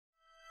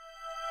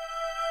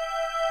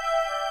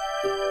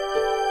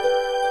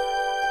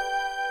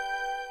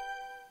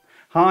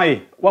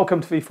Hi, welcome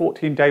to the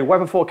 14-day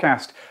weather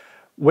forecast.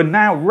 We're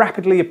now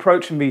rapidly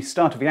approaching the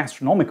start of the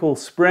astronomical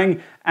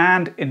spring,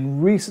 and in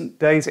recent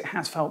days it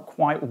has felt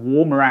quite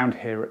warm around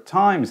here at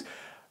times.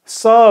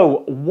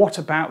 So what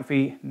about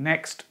the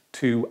next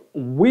 2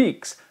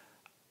 weeks?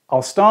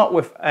 I'll start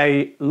with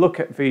a look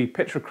at the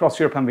picture across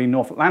Europe and the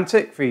North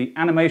Atlantic. The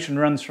animation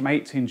runs from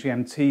 18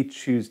 GMT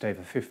Tuesday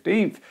the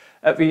 15th.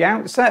 At the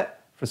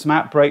outset, for some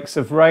outbreaks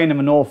of rain in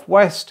the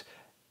northwest,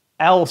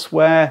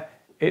 elsewhere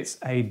it's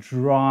a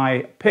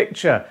dry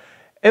picture.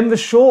 In the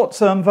short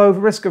term, though, the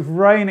risk of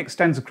rain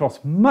extends across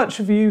much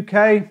of the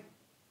UK.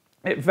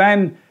 It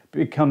then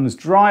becomes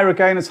drier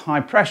again as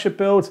high pressure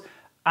builds,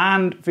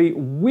 and the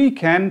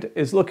weekend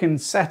is looking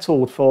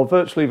settled for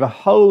virtually the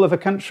whole of the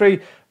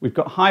country. We've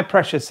got high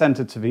pressure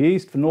centred to the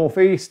east, the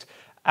northeast,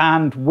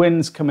 and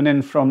winds coming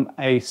in from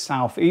a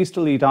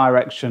southeasterly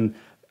direction.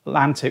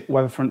 Atlantic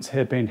weather fronts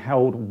here being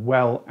held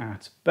well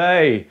at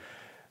bay.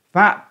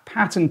 That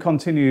pattern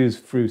continues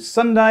through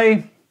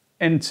Sunday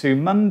into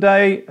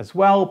Monday as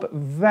well, but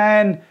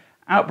then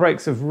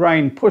outbreaks of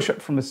rain push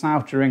up from the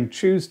south during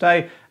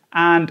Tuesday,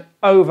 and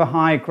over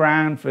high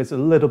ground there's a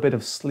little bit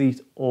of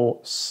sleet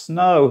or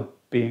snow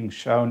being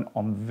shown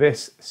on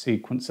this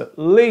sequence at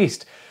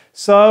least.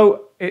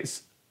 So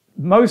it's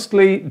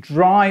mostly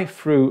dry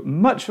through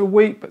much of the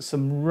week, but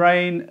some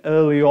rain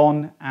early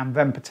on and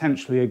then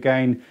potentially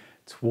again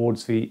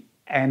towards the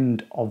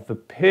end of the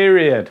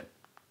period.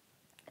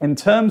 In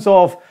terms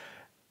of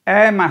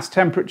air mass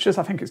temperatures,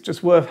 I think it's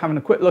just worth having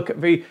a quick look at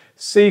the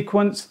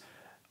sequence.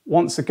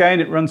 Once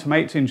again, it runs from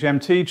 18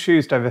 GMT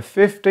Tuesday the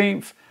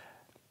 15th.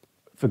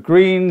 The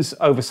greens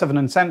over southern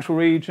and central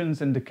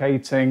regions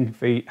indicating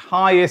the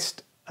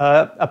highest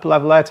upper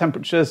level air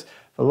temperatures.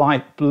 The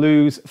light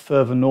blues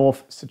further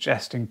north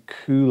suggesting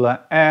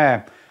cooler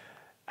air.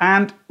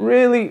 And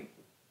really,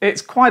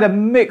 it's quite a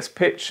mixed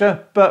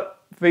picture, but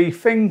the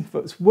thing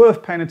that's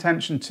worth paying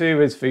attention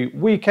to is the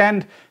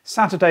weekend,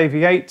 Saturday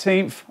the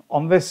 18th.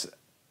 On this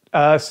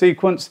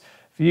sequence,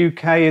 the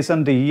UK is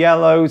under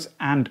yellows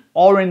and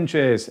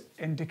oranges,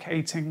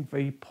 indicating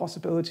the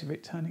possibility of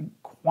it turning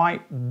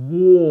quite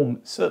warm,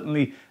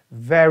 certainly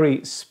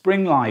very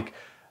spring-like.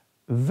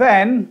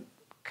 Then,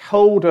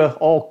 colder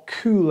or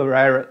cooler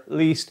air at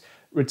least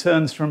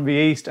returns from the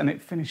east, and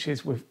it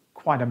finishes with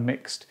quite a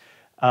mixed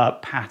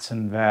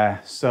pattern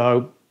there.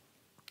 So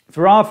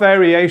there are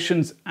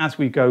variations as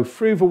we go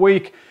through the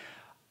week.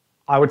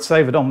 I would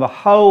say that on the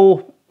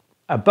whole,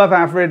 above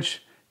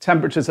average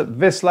temperatures at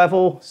this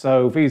level.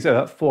 So these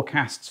are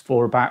forecasts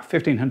for about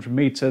 1,500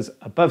 meters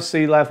above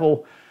sea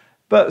level,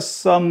 but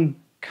some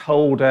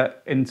colder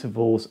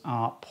intervals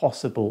are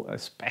possible,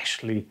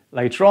 especially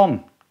later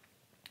on.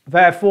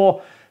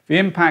 Therefore, the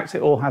impact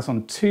it all has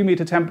on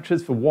 2-meter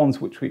temperatures, the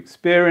ones which we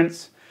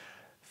experience.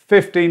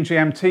 15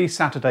 GMT,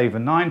 Saturday the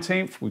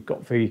 19th, we've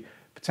got the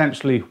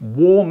potentially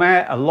warm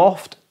air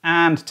aloft,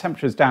 and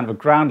temperatures down at the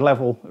ground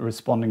level are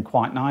responding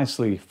quite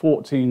nicely.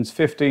 14s,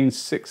 15s,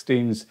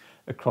 16s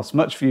across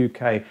much of the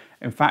UK.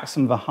 In fact,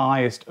 some of the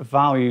highest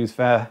values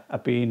there are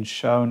being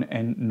shown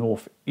in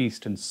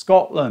northeastern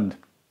Scotland.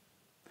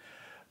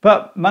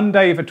 But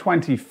Monday the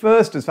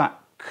 21st, as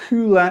that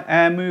cooler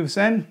air moves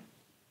in,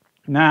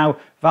 now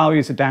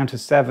values are down to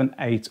 7,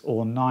 8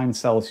 or 9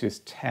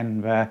 Celsius,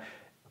 10 there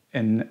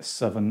in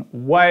southern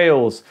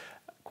Wales.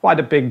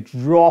 Quite a big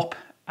drop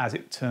as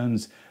it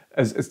turns,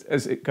 as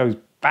it goes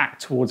back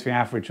towards the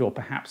average or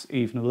perhaps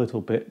even a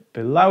little bit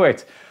below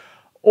it.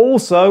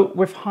 Also,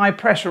 with high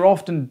pressure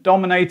often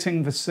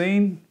dominating the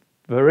scene,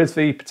 there is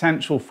the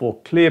potential for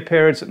clear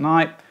periods at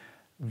night.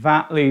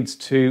 That leads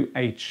to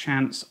a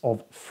chance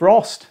of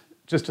frost.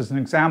 Just as an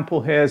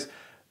example, here's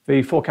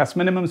the forecast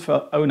minimums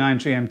for 09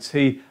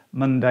 GMT,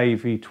 Monday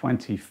the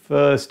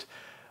 21st,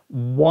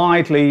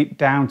 widely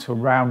down to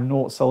around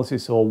 0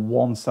 Celsius or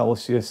 1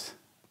 Celsius,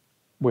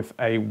 with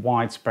a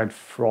widespread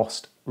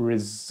frost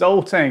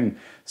resulting.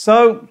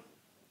 So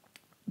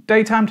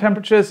daytime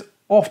temperatures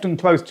often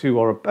close to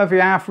or above the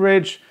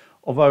average,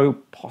 although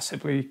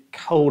possibly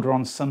colder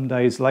on some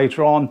days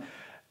later on.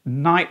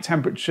 Night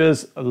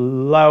temperatures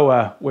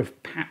lower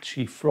with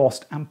patchy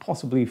frost and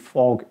possibly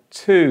fog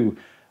too.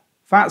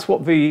 That's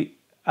what the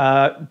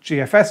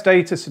GFS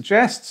data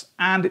suggests,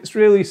 and it's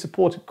really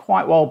supported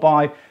quite well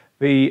by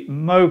the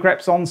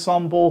MOGREPS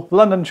ensemble. The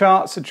London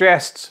chart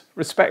suggests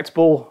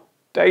respectable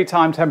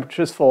daytime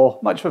temperatures for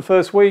much of the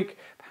first week,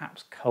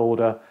 perhaps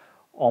colder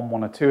on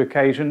 1 or 2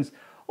 occasions.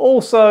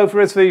 Also,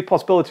 there is the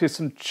possibility of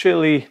some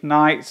chilly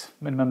nights,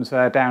 minimums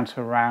there down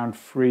to around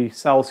 3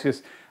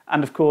 Celsius.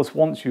 And of course,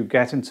 once you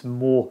get into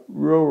more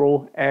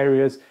rural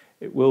areas,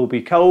 it will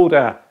be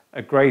colder,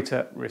 a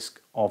greater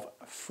risk of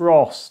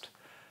frost.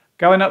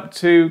 Going up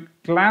to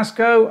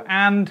Glasgow,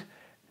 and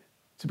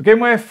to begin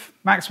with,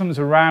 maximums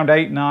around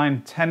 8,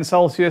 9, 10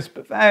 Celsius,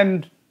 but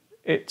then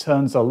it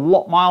turns a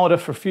lot milder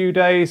for a few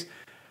days.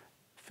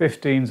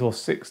 15s or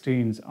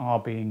 16s are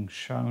being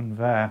shown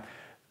there.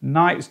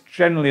 Nights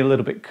generally a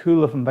little bit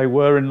cooler than they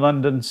were in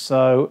London,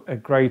 so a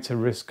greater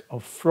risk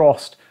of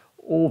frost.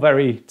 All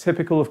very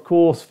typical, of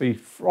course, the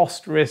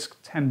frost risk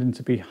tending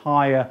to be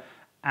higher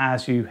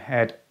as you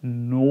head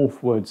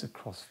northwards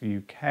across the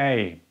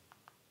UK.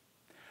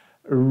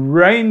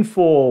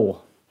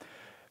 Rainfall.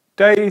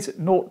 Days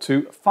 0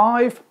 to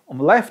 5. On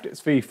the left,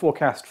 it's the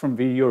forecast from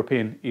the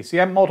European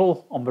ECM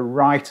model. On the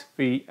right,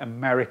 the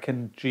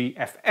American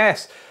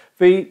GFS.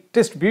 The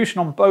distribution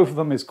on both of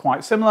them is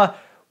quite similar.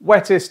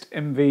 Wettest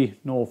in the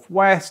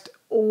northwest,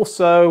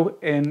 also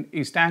in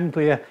East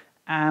Anglia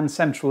and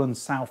central and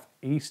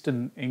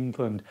southeastern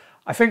England.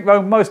 I think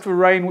though most of the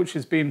rain which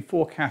is being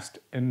forecast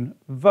in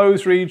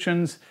those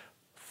regions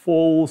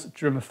falls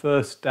during the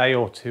first day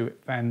or two.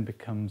 It then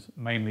becomes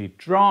mainly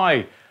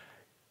dry.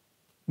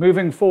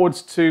 Moving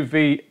forwards to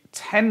the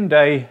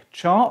 10-day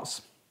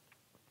charts,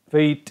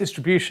 the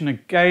distribution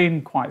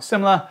again quite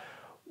similar.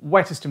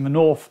 Wettest in the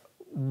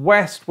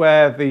northwest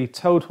where the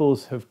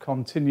totals have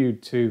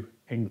continued to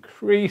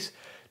increase.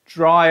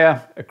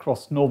 Drier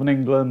across northern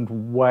England,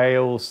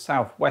 Wales,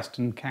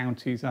 southwestern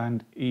counties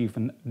and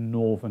even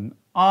Northern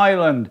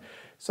Ireland.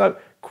 So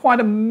quite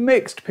a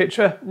mixed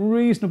picture,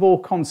 reasonable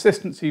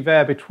consistency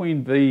there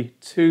between the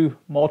two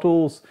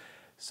models.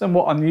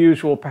 Somewhat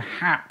unusual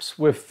perhaps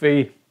with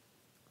the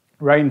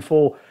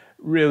rainfall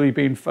really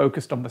being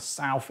focused on the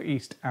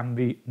southeast and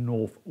the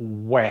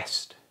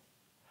northwest.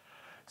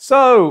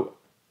 So,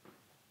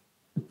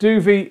 do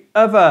the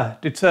other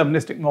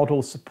deterministic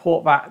models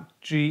support that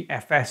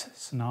GFS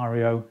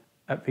scenario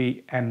at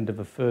the end of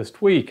the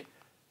first week?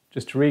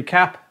 Just to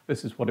recap,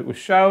 this is what it was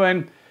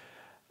showing.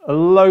 A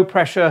low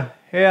pressure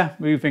here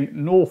moving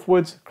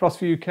northwards across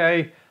the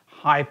UK,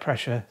 high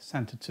pressure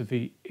centred to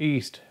the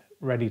east,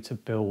 ready to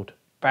build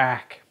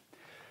back.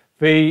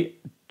 The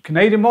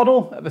Canadian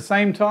model at the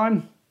same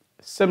time,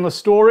 similar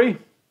story,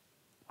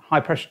 high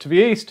pressure to the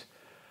east.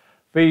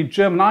 The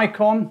German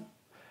icon,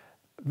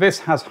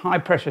 this has high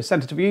pressure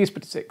centred to the east,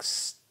 but it's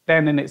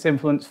extending its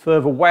influence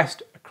further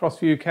west across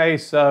the UK,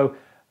 so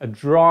a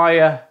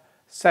drier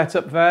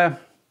setup there.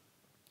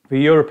 The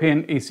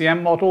European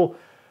ECM model,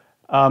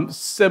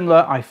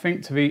 similar I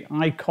think to the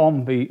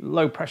icon, the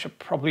low pressure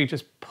probably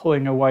just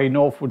pulling away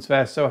northwards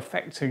there, so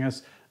affecting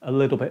us a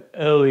little bit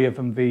earlier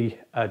than the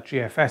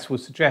GFS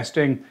was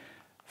suggesting.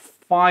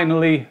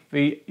 Finally,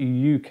 the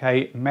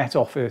UK Met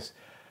Office.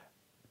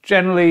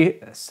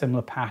 Generally, a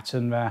similar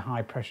pattern there,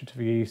 high pressure to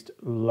the east,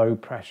 low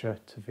pressure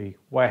to the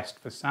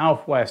west, the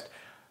southwest.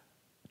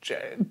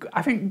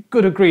 I think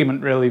good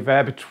agreement really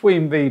there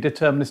between the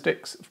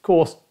deterministics. Of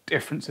course,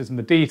 differences in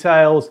the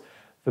details.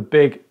 The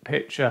big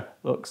picture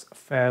looks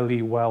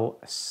fairly well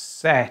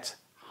set.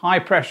 High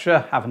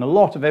pressure having a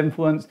lot of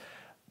influence,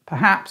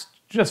 perhaps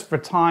just for a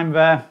time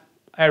there,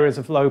 areas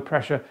of low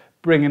pressure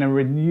bringing a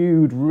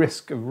renewed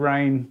risk of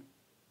rain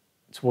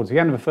towards the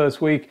end of the first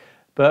week,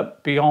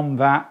 but beyond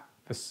that,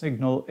 the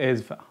signal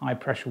is that high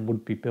pressure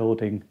would be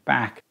building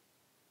back.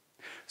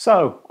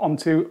 So, on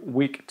to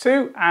week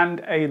 2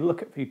 and a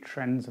look at the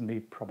trends and the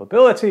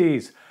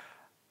probabilities.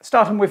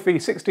 Starting with the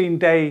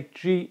 16-day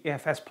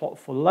GFS plot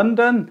for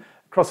London.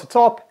 Across the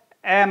top,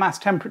 air mass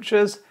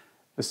temperatures.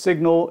 The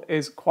signal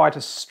is quite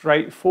a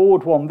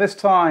straightforward one this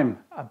time,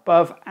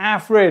 above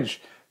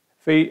average.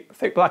 The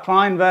thick black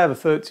line there, the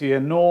 30-year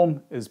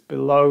norm, is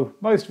below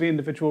most of the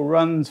individual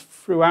runs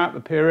throughout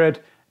the period,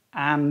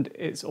 and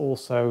it's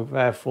also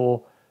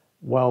therefore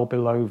well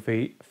below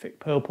the thick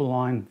purple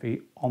line,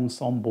 the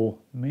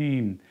ensemble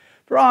mean.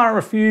 There are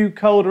a few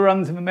colder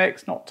runs in the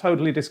mix, not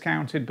totally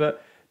discounted,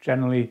 but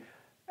generally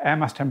air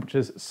mass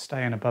temperatures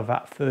staying above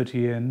that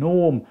 30-year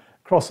norm.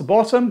 Across the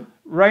bottom,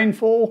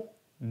 rainfall,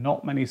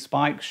 not many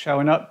spikes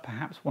showing up,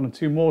 perhaps one or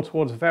two more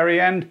towards the very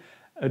end.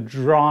 A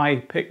dry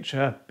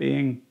picture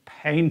being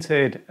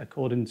painted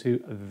according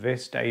to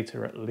this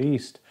data at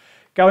least.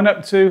 Going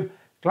up to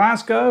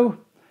Glasgow,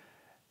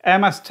 air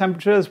mass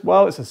temperatures,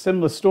 well, it's a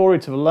similar story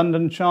to the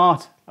London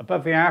chart.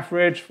 Above the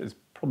average, there's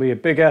probably a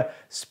bigger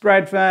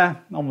spread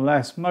there.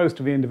 Nonetheless, most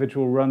of the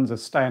individual runs are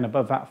staying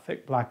above that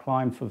thick black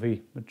line for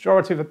the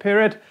majority of the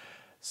period.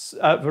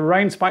 The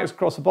rain spikes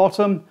across the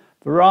bottom,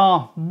 there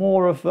are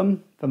more of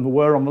them than there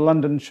were on the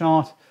London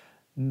chart.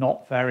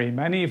 Not very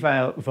many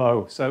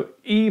though, so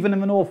even in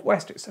the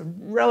northwest it's a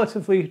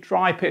relatively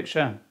dry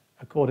picture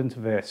according to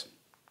this.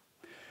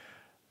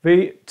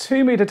 The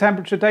 2-metre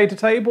temperature data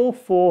table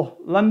for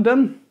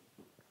London.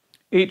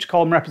 Each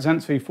column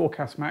represents the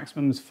forecast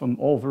maximums from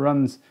all the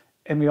runs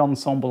in the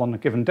ensemble on a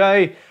given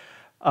day.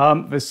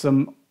 There's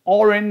some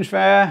orange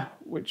there,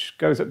 which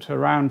goes up to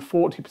around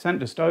 40%,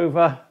 just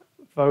over.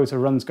 Those are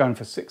runs going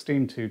for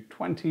 16 to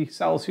 20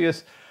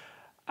 Celsius.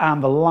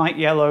 And the light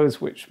yellows,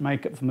 which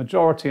make up the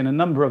majority on a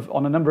number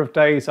of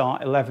days, are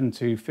 11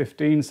 to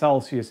 15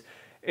 Celsius.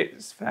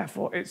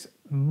 Therefore, it's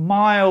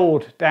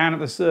mild down at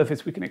the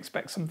surface. We can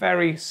expect some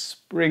very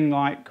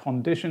spring-like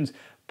conditions,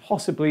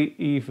 possibly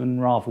even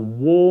rather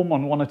warm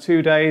on 1 or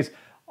 2 days.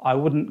 I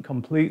wouldn't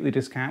completely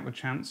discount the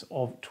chance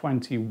of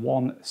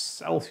 21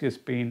 Celsius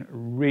being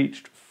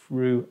reached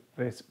through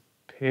this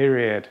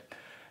period.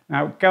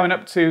 Now, going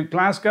up to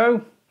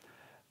Glasgow,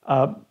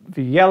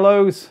 the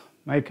yellows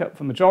make up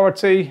the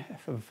majority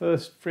for the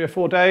first 3 or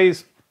 4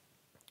 days.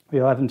 The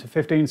 11 to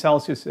 15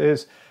 Celsius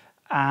is,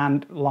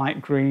 and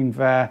light green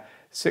there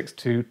 6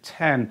 to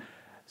 10.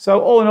 So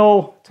all in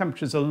all,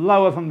 temperatures are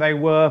lower than they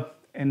were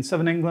in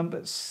southern England,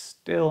 but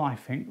still, I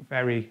think,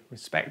 very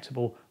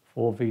respectable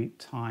for the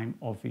time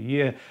of the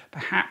year.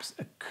 Perhaps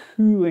a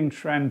cooling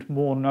trend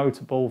more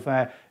notable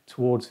there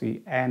towards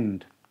the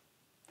end.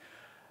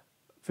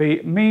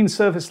 The mean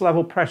surface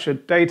level pressure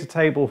data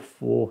table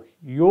for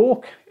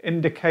York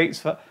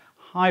indicates that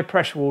high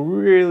pressure will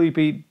really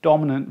be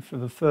dominant for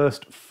the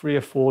first 3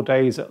 or 4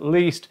 days at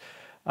least.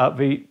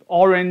 The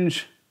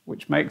orange,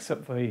 which makes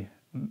up the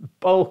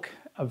bulk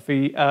of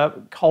the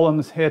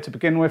columns here to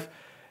begin with,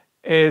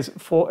 is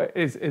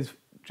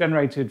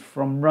generated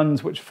from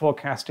runs which are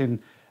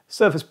forecasting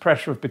surface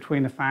pressure of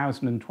between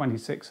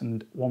 1,026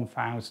 and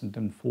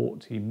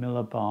 1,040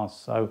 millibars,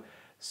 so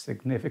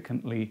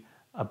significantly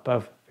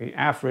above the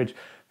average.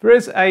 There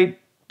is a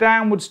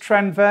downwards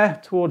trend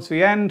there towards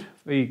the end.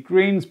 The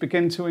greens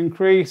begin to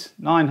increase,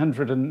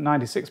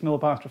 996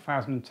 millibars to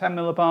 1,010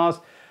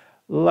 millibars.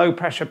 Low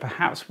pressure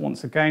perhaps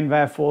once again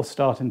therefore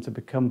starting to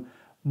become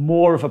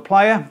more of a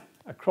player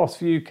across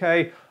the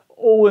UK.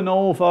 All in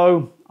all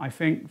though, I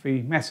think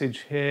the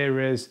message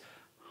here is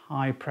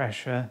high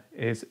pressure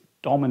is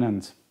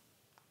dominant.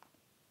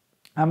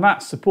 And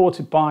that's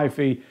supported by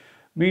the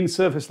mean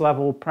surface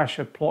level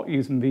pressure plot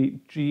using the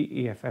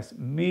GEFS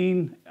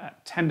mean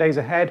 10 days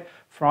ahead,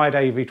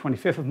 Friday the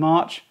 25th of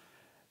March.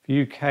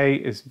 The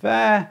UK is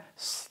there,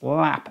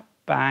 slap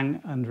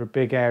bang under a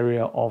big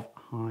area of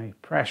high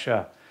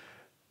pressure.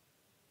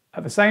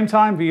 At the same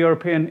time, the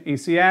European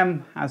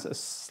ECM has a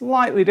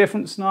slightly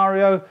different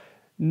scenario,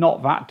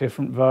 not that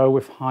different though,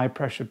 with high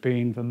pressure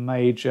being the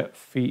major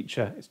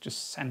feature. It's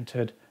just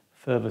centred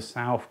further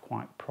south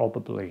quite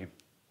probably.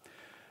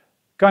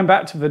 Going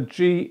back to the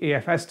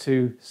GEFS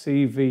to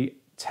see the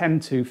 10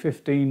 to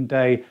 15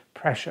 day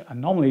pressure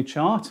anomaly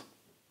chart,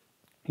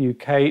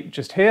 UK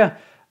just here,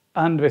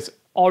 and this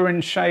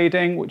orange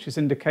shading which is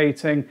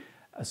indicating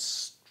a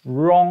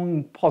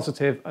strong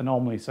positive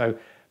anomaly. So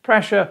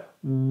pressure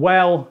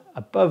well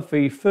above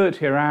the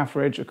 30-year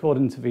average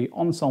according to the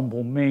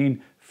ensemble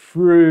mean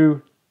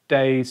through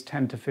days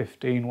 10 to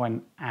 15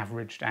 when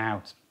averaged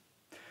out.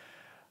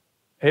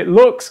 It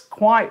looks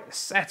quite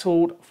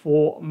settled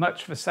for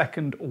much of the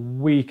second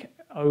week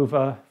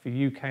over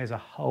the UK as a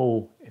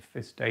whole, if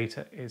this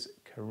data is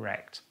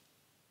correct.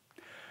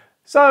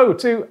 So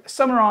to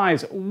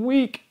summarise,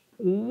 week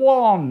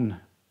 1,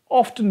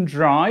 often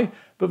dry,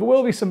 but there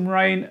will be some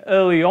rain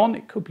early on.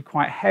 It could be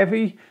quite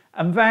heavy,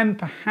 and then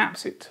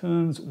perhaps it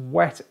turns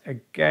wet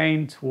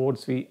again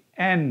towards the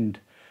end.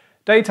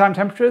 Daytime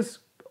temperatures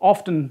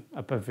often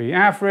above the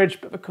average,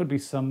 but there could be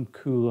some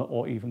cooler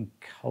or even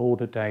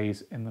colder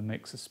days in the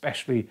mix,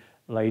 especially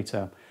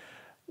later.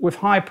 With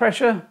high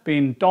pressure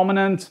being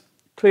dominant,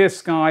 clear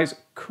skies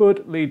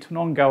could lead to an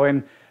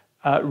ongoing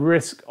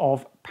risk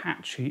of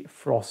patchy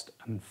frost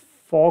and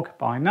fog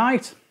by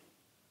night,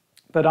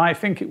 but I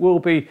think it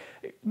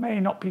may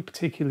not be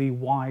particularly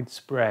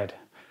widespread.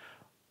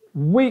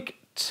 Week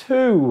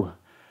 2,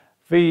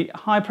 the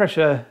high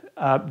pressure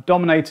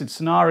dominated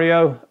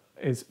scenario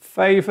is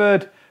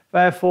favoured.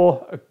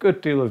 Therefore, a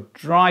good deal of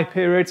dry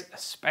periods,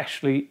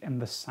 especially in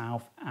the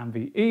south and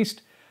the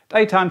east.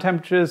 Daytime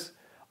temperatures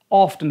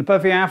often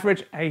above the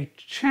average, a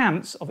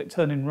chance of it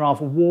turning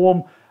rather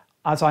warm.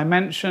 As I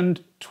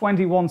mentioned,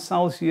 21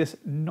 Celsius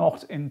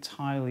not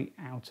entirely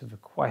out of the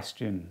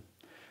question.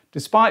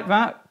 Despite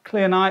that,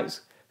 clear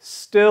nights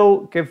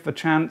still give the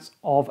chance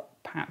of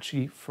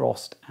patchy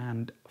frost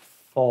and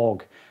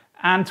fog.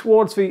 And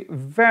towards the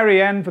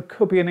very end, there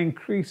could be an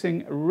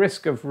increasing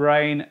risk of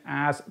rain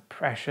as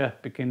pressure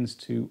begins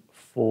to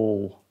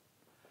fall.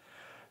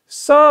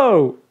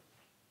 So,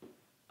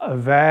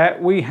 there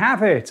we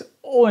have it.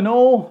 All in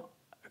all,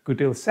 a good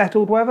deal of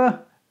settled weather,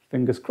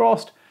 fingers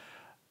crossed,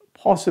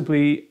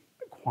 possibly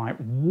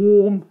quite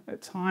warm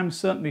at times,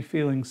 certainly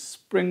feeling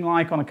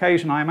spring-like on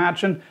occasion, I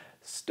imagine.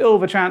 Still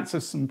the chance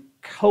of some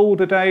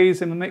colder days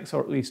in the mix,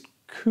 or at least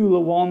cooler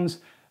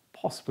ones,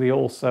 possibly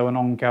also an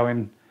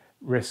ongoing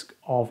risk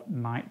of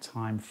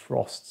nighttime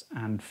frosts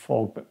and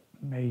fog, but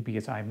maybe,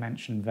 as I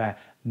mentioned there,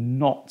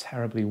 not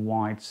terribly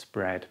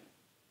widespread.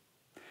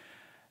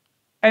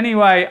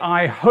 Anyway,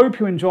 I hope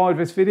you enjoyed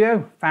this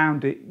video,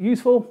 found it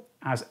useful.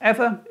 As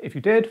ever, if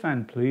you did,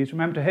 then please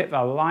remember to hit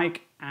the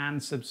like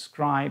and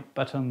subscribe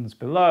buttons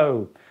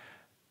below.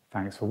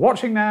 Thanks for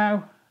watching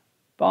now.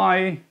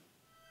 Bye.